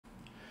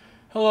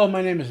Hello,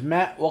 my name is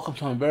Matt. Welcome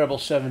to Unbearable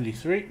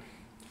 73.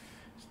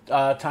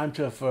 Time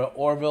for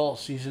Orville,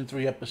 Season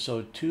 3,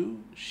 Episode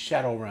 2,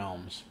 Shadow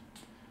Realms.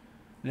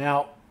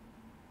 Now,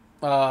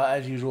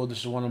 as usual,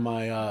 this is one of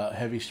my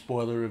heavy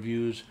spoiler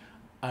reviews.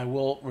 I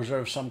will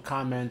reserve some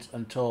comments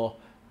until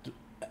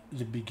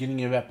the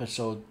beginning of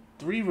Episode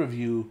 3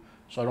 review,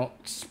 so I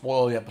don't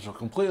spoil the episode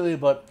completely,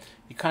 but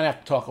you kind of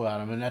have to talk about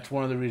them, and that's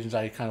one of the reasons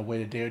I kind of wait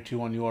a day or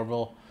two on the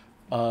Orville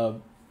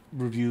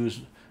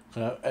reviews.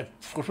 Of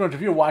course,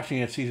 if you're watching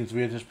it season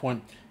 3 at this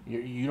point,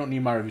 you don't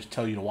need my reviews to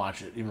tell you to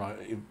watch it.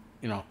 Even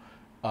though,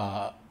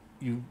 I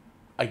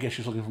guess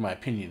you're looking for my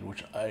opinion,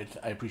 which I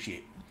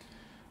appreciate.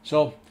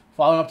 So,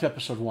 following up to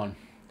episode 1.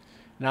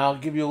 Now, I'll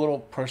give you a little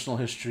personal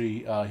history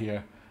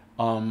here.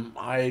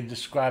 I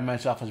describe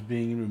myself as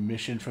being in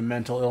remission from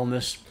mental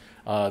illness.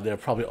 There are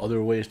probably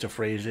other ways to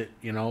phrase it,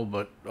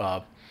 but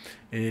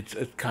it's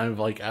kind of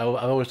like I've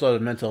always thought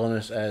of mental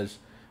illness as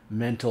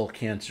mental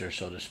cancer,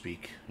 so to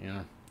speak.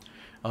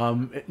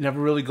 It never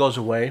really goes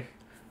away.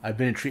 I've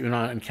been in treatment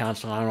on it and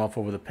counseling on and off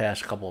over the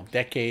past couple of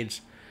decades.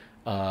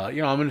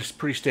 I'm in a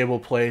pretty stable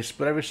place,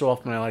 but every so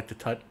often I like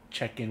to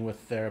check in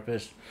with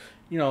therapists,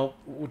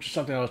 which is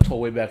something I was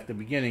told way back at the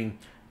beginning,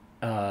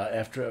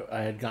 after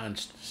I had gotten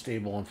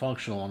stable and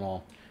functional and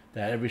all,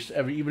 that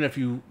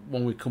even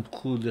when we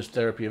conclude this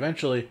therapy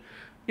eventually,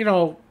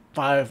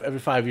 every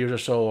 5 years or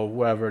so or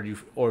whatever,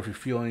 or if you're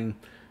feeling,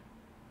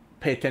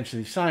 pay attention to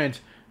these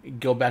signs,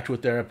 go back to a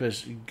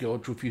therapist, go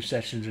through a few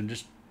sessions, and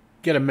just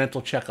get a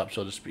mental checkup,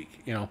 so to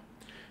speak.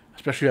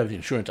 Especially if you have the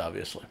insurance,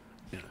 obviously.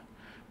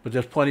 But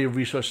there's plenty of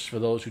resources for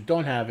those who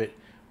don't have it,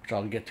 which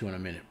I'll get to in a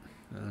minute.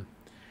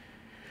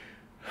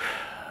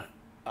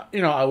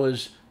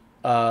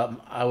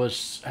 I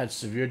had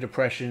severe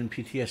depression,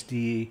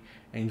 PTSD,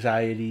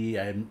 anxiety.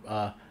 I had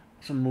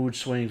some mood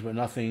swings, but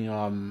nothing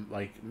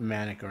like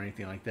manic or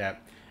anything like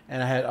that.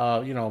 And I had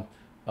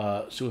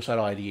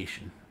suicidal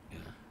ideation.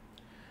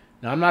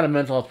 Now, I'm not a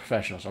mental health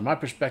professional, so my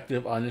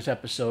perspective on this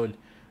episode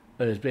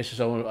is based on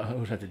someone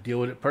who's had to deal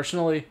with it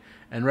personally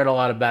and read a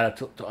lot about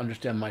it to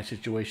understand my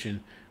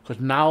situation, because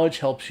knowledge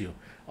helps you.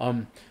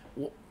 A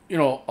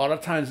lot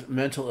of times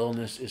mental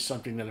illness is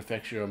something that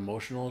affects your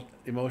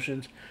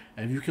emotions,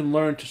 and if you can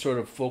learn to sort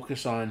of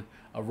focus on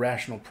a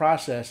rational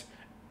process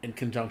in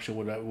conjunction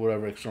with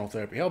whatever external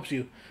therapy helps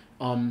you,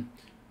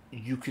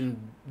 you can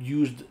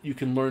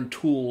learn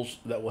tools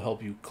that will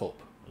help you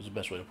cope, is the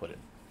best way to put it.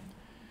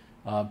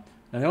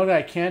 Now, the only thing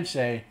I can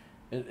say,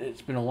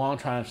 it's been a long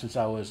time since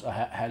I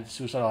had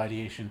suicidal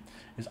ideation,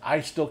 is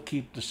I still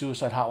keep the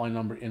suicide hotline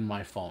number in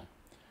my phone.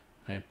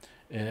 Okay,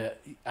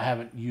 I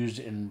haven't used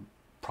it in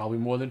probably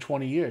more than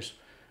 20 years,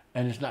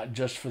 and it's not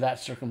just for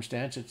that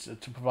circumstance. It's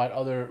to provide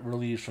other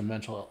reliefs from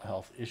mental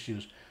health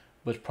issues,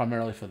 but it's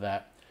primarily for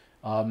that.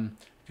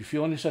 If you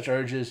feel any such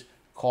urges,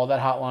 call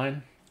that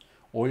hotline,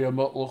 or your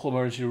local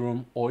emergency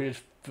room, or your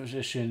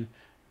physician,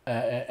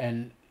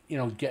 and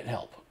get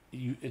help.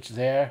 It's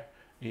there.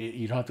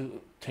 You don't have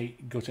to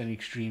go to any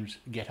extremes.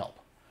 Get help.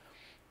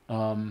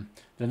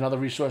 Another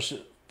resource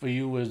for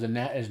you is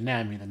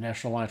NAMI, the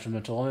National Alliance for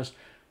Mental Illness.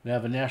 They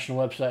have a national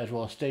website as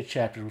well as state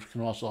chapters, which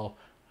can also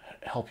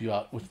help you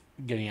out with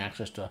getting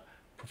access to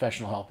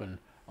professional help and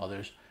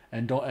others.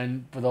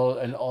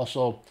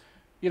 Also,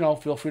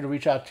 feel free to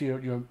reach out to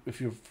your if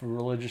you're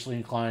religiously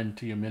inclined,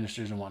 to your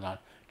ministers and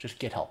whatnot. Just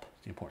get help.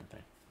 It's the important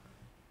thing.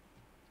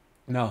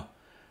 Now,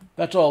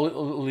 that's all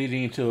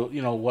leading into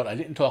what I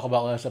didn't talk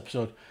about last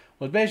episode.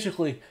 Was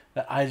basically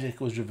that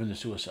Isaac was driven to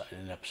suicide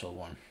in episode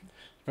 1.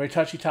 Very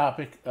touchy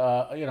topic,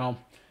 and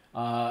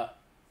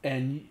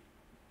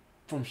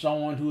from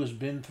someone who has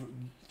been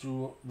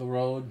through the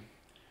road,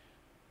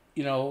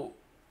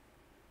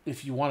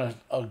 if you want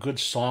a good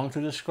song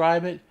to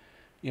describe it,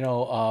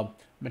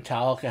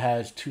 Metallica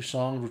has 2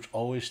 songs which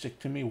always stick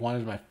to me. One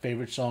is my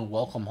favorite song,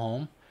 Welcome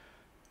Home,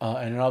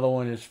 and another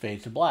one is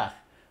Fade to Black.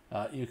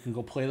 You can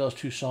go play those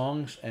 2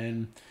 songs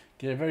and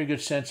get a very good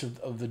sense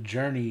of the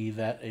journey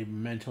that a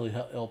mentally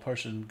ill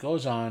person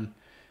goes on,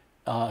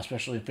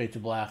 especially in Fade to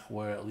Black,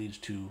 where it leads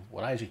to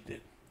what Isaac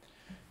did.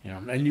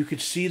 And you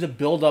could see the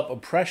buildup of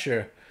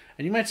pressure.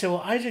 And you might say,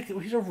 well, Isaac,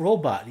 he's a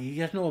robot. He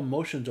has no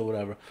emotions or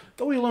whatever.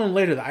 Though we learn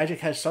later that Isaac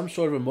has some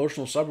sort of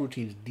emotional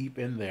subroutines deep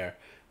in there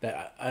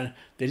that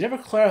they never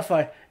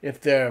clarify if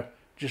they're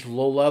just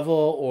low level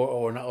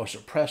or not, or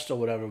suppressed or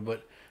whatever,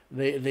 but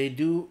they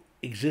do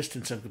exist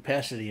in some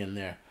capacity in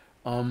there.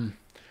 And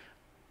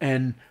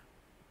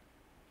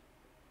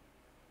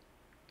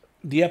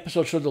the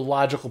episode showed the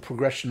logical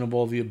progression of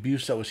all the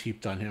abuse that was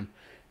heaped on him.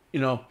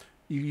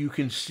 You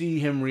can see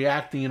him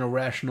reacting in a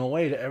rational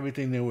way to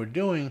everything they were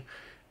doing,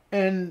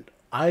 and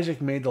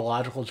Isaac made the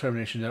logical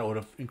determination that it would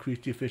have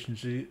increased the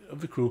efficiency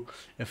of the crew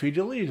if he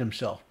deleted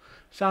himself.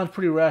 Sounds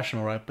pretty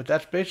rational, right? But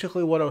that's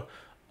basically what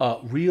a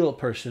real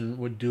person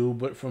would do,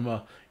 but from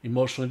a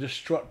emotionally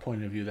distraught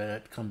point of view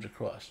that comes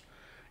across.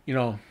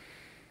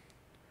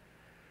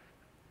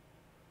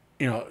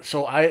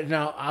 So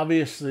now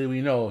obviously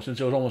we know, since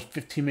it was almost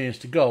 15 minutes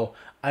to go,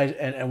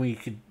 and we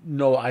could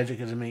know Isaac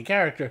as a main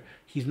character,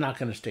 he's not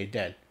going to stay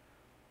dead.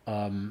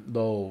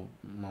 Though,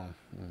 well,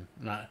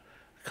 not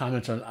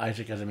comments on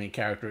Isaac as a main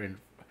character in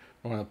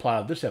or on the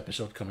plot of this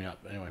episode coming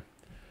up. Anyway,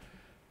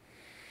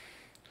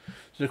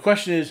 so the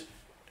question is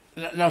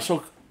now.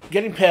 So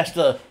getting past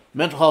the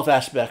mental health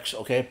aspects,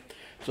 okay.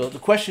 So the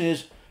question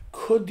is,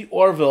 could the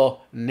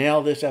Orville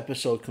nail this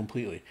episode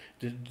completely?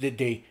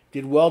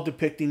 Did well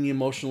depicting the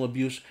emotional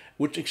abuse,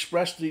 which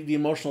expressed the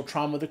emotional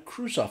trauma the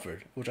crew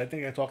suffered, which I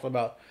think I talked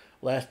about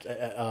last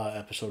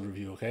episode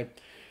review. Okay,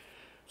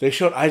 they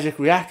showed Isaac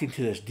reacting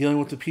to this, dealing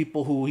with the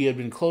people who he had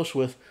been close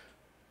with,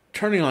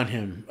 turning on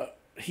him,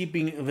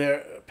 heaping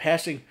their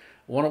passing.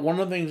 One of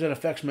the things that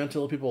affects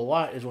mental people a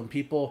lot is when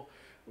people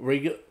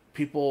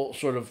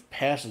sort of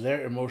pass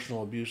their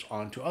emotional abuse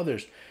on to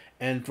others.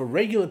 And for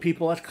regular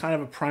people, that's kind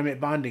of a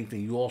primate bonding thing.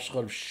 You all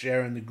sort of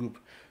share in the group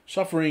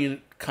suffering, and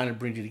it kind of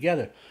brings you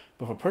together.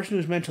 But for a person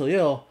who's mentally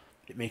ill,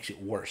 it makes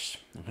it worse.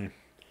 Okay.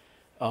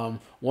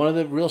 One of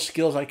the real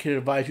skills I could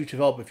advise you to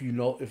develop,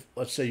 if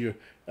let's say you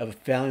have a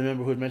family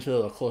member who's mentally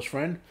ill, a close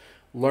friend,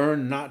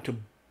 learn not to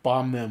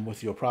bomb them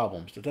with your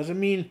problems. That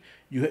doesn't mean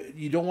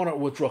you don't want to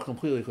withdraw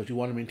completely, because you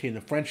want to maintain the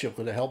friendship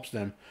because it helps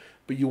them.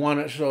 But you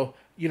want to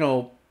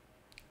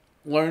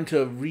learn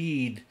to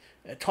read,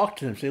 talk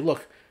to them, say,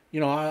 look, I'm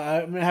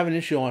gonna have an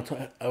issue.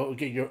 I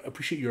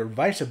appreciate your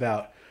advice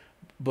about,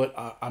 but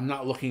I'm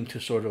not looking to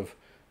sort of,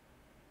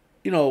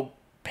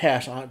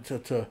 pass on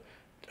to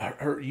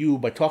hurt you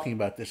by talking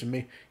about this, and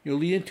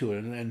lead into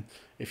it. And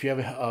if you have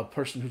a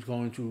person who's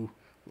going through,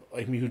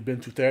 like me, who's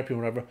been through therapy or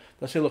whatever,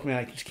 let's say, look, man,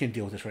 I just can't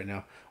deal with this right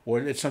now, or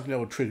it's something that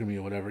would trigger me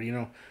or whatever.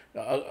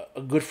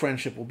 A good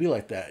friendship will be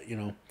like that.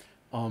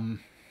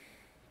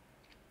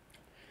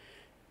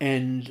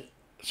 And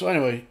so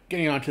anyway,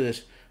 getting on to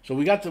this. So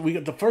we got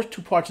the first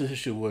two parts of this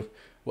issue with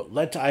what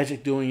led to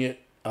Isaac doing it,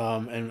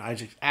 and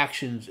Isaac's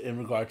actions in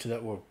regard to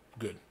that were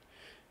good.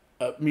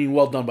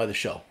 Well done by the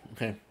show.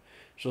 Okay,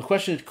 so the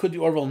question is, could the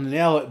Orville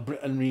nail it?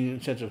 In the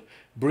sense of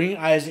bringing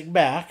Isaac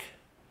back,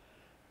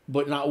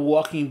 but not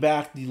walking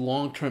back the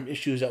long-term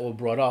issues that were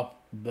brought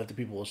up that the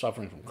people were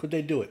suffering from. Could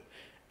they do it?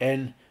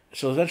 And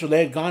so essentially,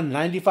 they had gone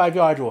 95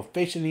 yards, were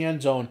facing the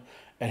end zone,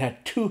 and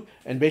had two,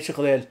 and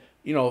basically they had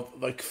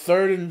like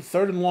third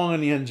and long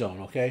in the end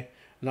zone. Okay.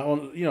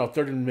 Not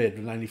third and mid,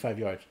 95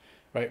 yards,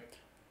 right?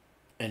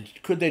 And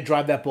could they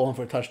drive that ball in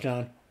for a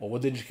touchdown, or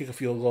would they just kick a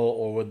field goal,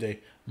 or would they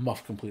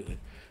muff completely?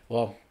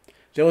 Well,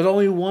 there was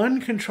only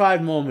one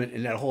contrived moment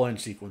in that whole end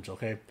sequence,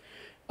 okay,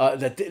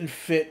 that didn't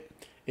fit.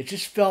 It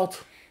just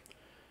felt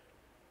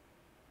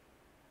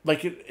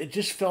like it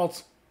just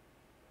felt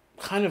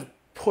kind of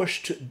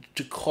pushed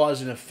to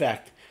cause an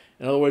effect.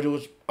 In other words, it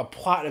was a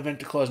plot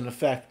event to cause an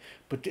effect,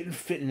 but didn't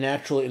fit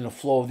naturally in the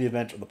flow of the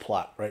event or the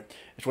plot, right?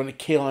 It's when the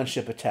Kalon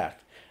ship attacked.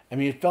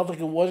 It felt like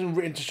it wasn't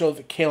written to show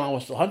that Kalon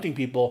was still hunting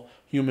people,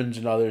 humans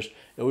and others.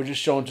 It was just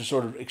shown to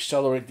sort of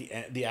accelerate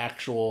the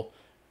actual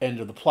end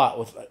of the plot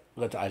with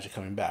led to Isaac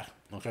coming back.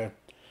 Okay,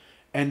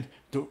 and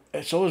so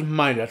was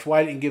mine. That's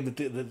why I didn't give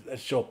the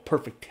show a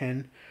perfect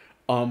 10.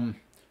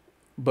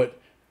 But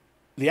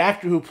the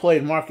actor who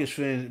played Marcus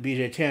Finn,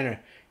 B.J. Tanner,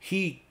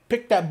 he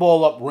picked that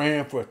ball up,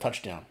 ran for a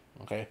touchdown.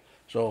 Okay,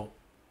 so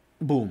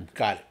boom,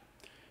 got it.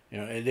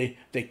 And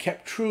they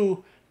kept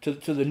true to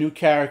the new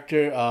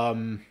character.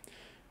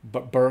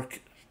 But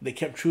Burke, they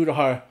kept true to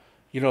her,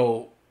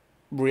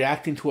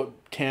 reacting to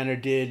what Tanner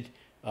did,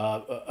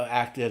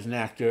 acted as an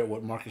actor,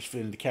 what Marcus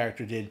Finn, the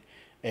character, did,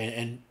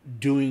 and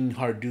doing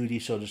her duty,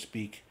 so to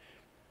speak,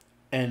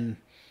 and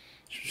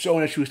showing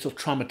that she was still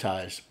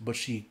traumatized, but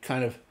she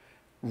kind of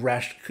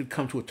could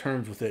come to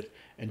terms with it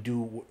and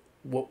do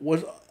what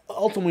was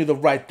ultimately the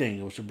right thing.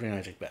 It was to bring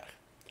Isaac back.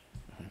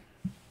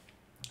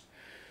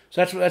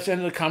 So that's the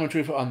end of the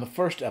commentary on the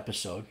first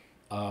episode.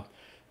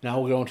 Now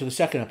we'll go into the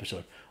second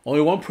episode.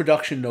 Only one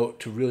production note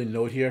to really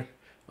note here.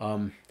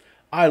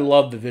 I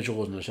love the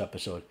visuals in this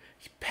episode.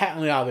 It's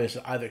patently obvious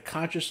that either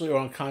consciously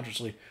or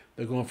unconsciously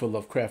they're going for a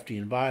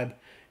Lovecraftian vibe.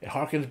 It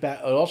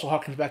also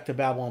harkens back to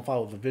Babylon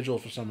 5 with the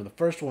visuals for some of the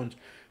first ones,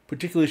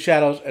 particularly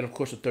Shadows and of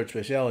course the Third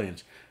Space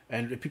Aliens.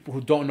 And the people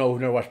who don't know,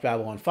 who've never watched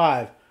Babylon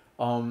 5,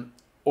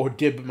 or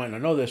did but might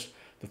not know this,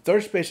 the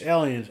Third Space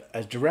Aliens,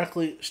 as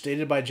directly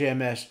stated by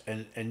JMS,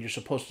 and you're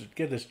supposed to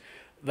get this,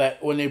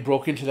 that when they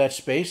broke into that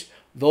space,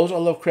 those are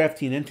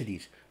Lovecraftian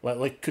entities.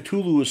 Like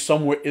Cthulhu is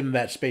somewhere in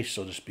that space,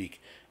 so to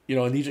speak.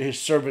 And these are his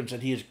servants,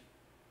 and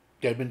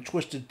they've been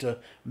twisted to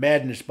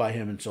madness by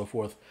him and so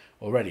forth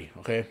already.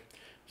 Okay,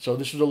 so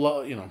this is a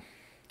lot.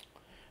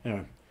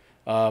 Anyway,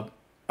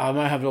 I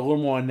might have a little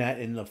more on that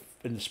in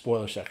the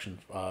spoiler section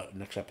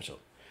next episode.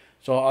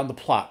 So on the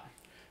plot,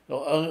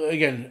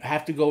 again,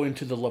 have to go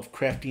into the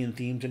Lovecraftian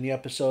themes in the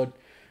episode.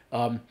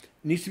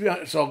 Needs to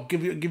be so. I'll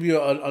give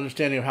you an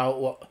understanding of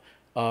how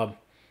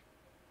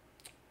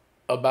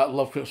about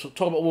Lovecraft. So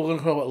we're going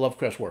to talk about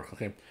Lovecraft's work.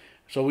 Okay,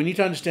 so we need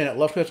to understand that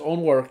Lovecraft's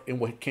own work in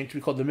what came to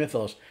be called the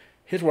mythos,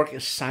 his work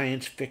is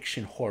science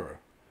fiction horror.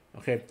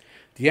 Okay,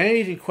 the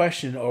entities in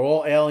question are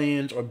all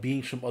aliens or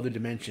beings from other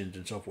dimensions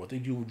and so forth.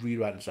 Things you would read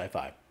about in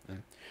sci-fi.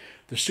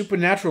 The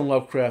supernatural in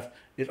Lovecraft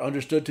is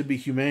understood to be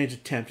humanity's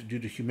attempt due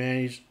to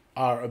humanity's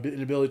our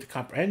inability to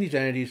comprehend these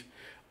entities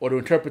or to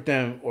interpret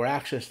them or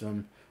access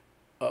them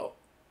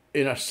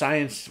in a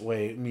science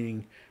way,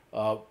 meaning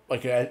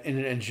like in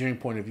an engineering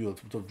point of view,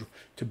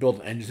 to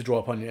build engines to draw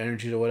upon the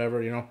energies or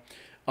whatever, you know.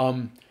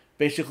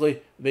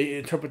 Basically, they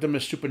interpret them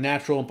as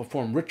supernatural and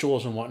perform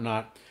rituals and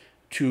whatnot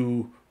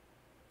to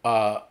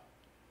come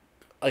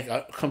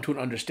to an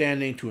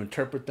understanding, to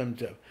interpret them,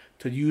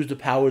 to use the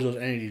powers those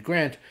entities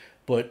grant,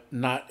 but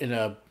not in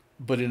a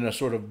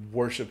sort of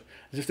worship,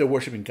 as if they're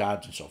worshiping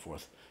gods and so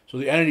forth. So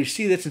the entities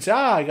see this and say,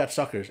 I got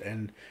suckers,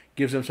 and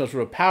gives them some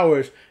sort of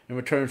powers in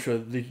return for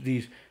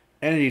these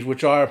entities,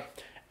 which are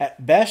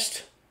at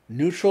best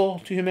neutral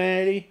to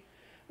humanity,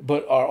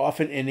 but are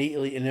often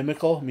innately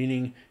inimical,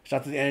 meaning it's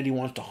not that the entity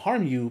wants to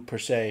harm you per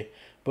se,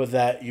 but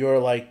that you're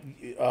like,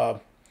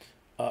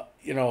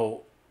 you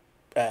know,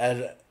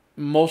 as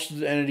most of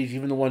the entities,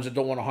 even the ones that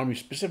don't want to harm you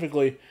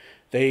specifically,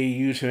 they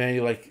use humanity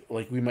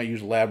like we might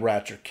use lab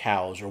rats or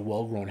cows or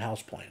well-grown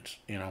house plants,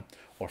 you know,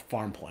 or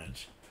farm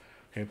plants.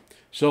 Okay,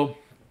 so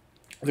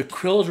the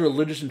Krill's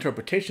religious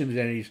interpretation of these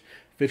entities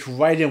fits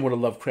right in with a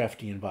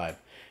Lovecraftian vibe.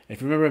 And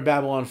if you remember in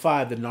Babylon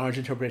 5, the Narn's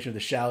interpretation of the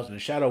Shadows and the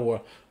Shadow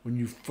War, when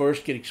you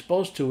first get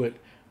exposed to it,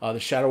 the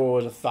Shadow War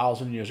was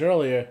 1,000 years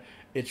earlier.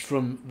 It's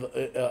from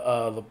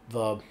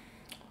the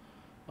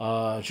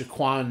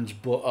Jaquan's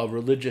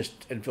religious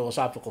and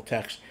philosophical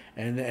text,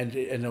 and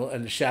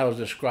the shadows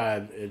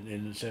described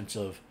in the sense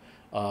of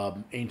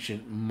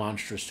ancient,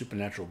 monstrous,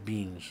 supernatural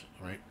beings,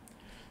 right?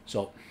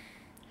 So,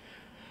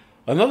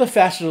 another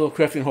facet of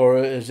Lovecraftian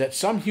horror is that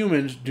some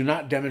humans do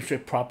not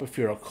demonstrate proper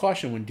fear or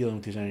caution when dealing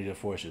with these entities or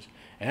forces,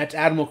 and that's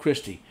Admiral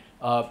Christie.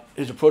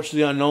 His approach to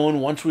the unknown,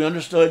 once we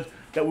understood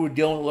that we were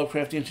dealing with a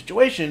Lovecraftian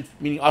situation,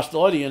 meaning us, the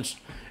audience,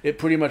 it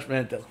pretty much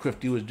meant that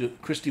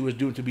Christie was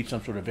doomed to be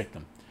some sort of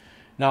victim.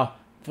 Now,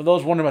 for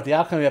those wondering about the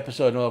outcome of the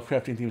episode and the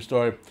Lovecraftian theme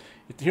story,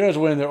 if the heroes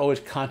win, there are always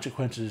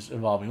consequences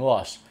involving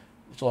loss.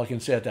 That's all I can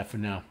say at that for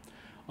now.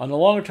 On the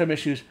longer term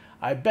issues,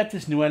 I bet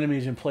this new enemy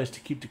is in place to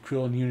keep the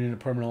Krill and Union in a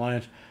permanent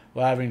alliance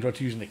without having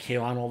to using the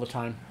Kalon all the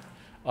time.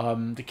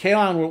 The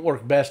Kalon will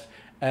work best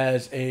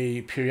as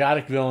a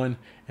periodic villain,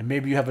 and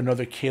maybe you have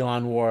another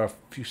Kalon war a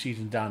few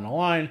seasons down the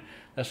line.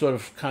 That sort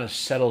of kind of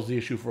settles the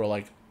issue for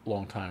a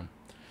long time.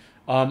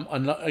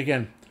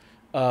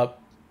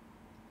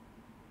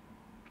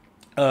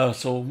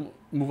 So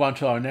move on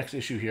to our next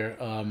issue here.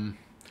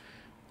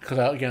 Because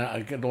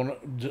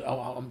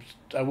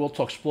I will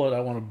talk spoilers. I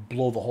want to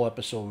blow the whole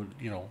episode,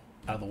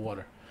 out of the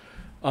water.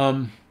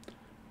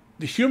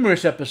 The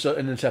humorous episode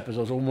in this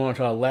episode. So we'll move on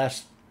to our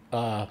last.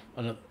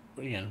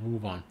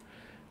 Move on.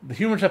 The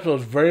humorous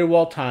episode is very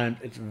well timed.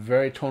 It's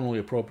very tonally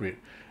appropriate.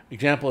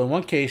 Example: in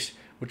one case,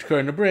 which occurred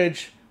in the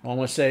bridge, I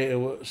want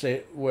to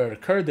say where it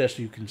occurred there,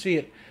 so you can see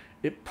it.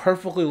 It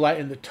perfectly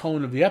lightened the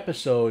tone of the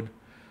episode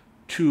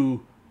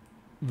to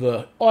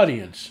the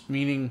audience,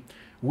 meaning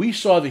we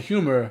saw the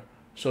humor,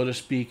 so to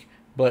speak,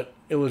 but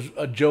it was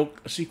a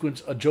joke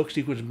sequence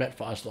meant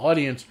for us, the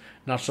audience,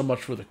 not so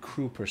much for the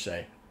crew per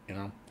se,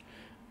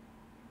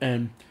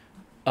 And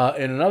in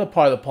another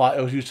part of the plot,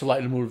 it was used to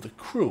lighten the mood of the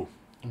crew.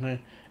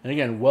 Okay, and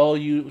again,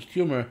 well-used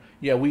humor.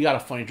 Yeah, we got a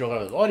funny joke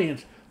out of the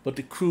audience, but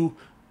the crew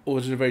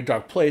was in a very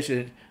dark place,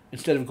 and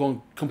instead of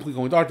completely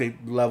going dark, they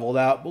leveled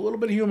out. A little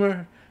bit of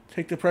humor,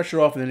 take the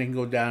pressure off, and then they can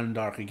go down and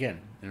dark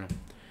again.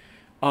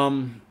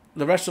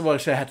 The rest of what I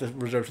said I had to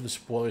reserve for the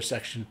spoiler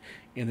section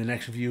in the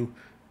next review,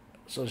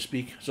 so to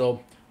speak.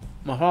 So,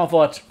 my final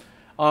thoughts.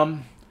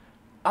 I'm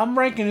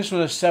ranking this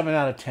one a 7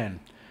 out of 10.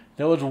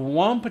 There was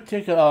one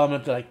particular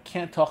element that I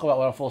can't talk about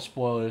without full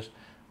spoilers,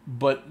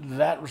 but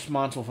that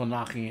responsible for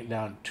knocking it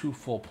down 2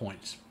 full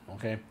points.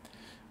 Okay.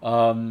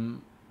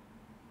 Comment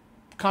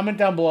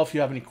down below if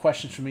you have any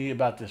questions for me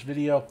about this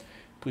video.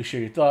 Please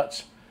share your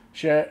thoughts.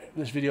 Share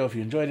this video if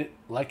you enjoyed it.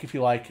 Like if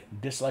you like.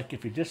 Dislike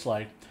if you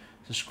dislike.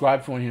 Subscribe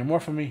if you want to hear more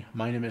from me.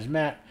 My name is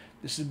Matt.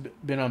 This has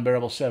been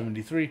Unbearable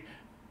 73.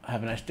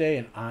 Have a nice day,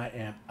 and I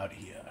am out of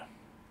here.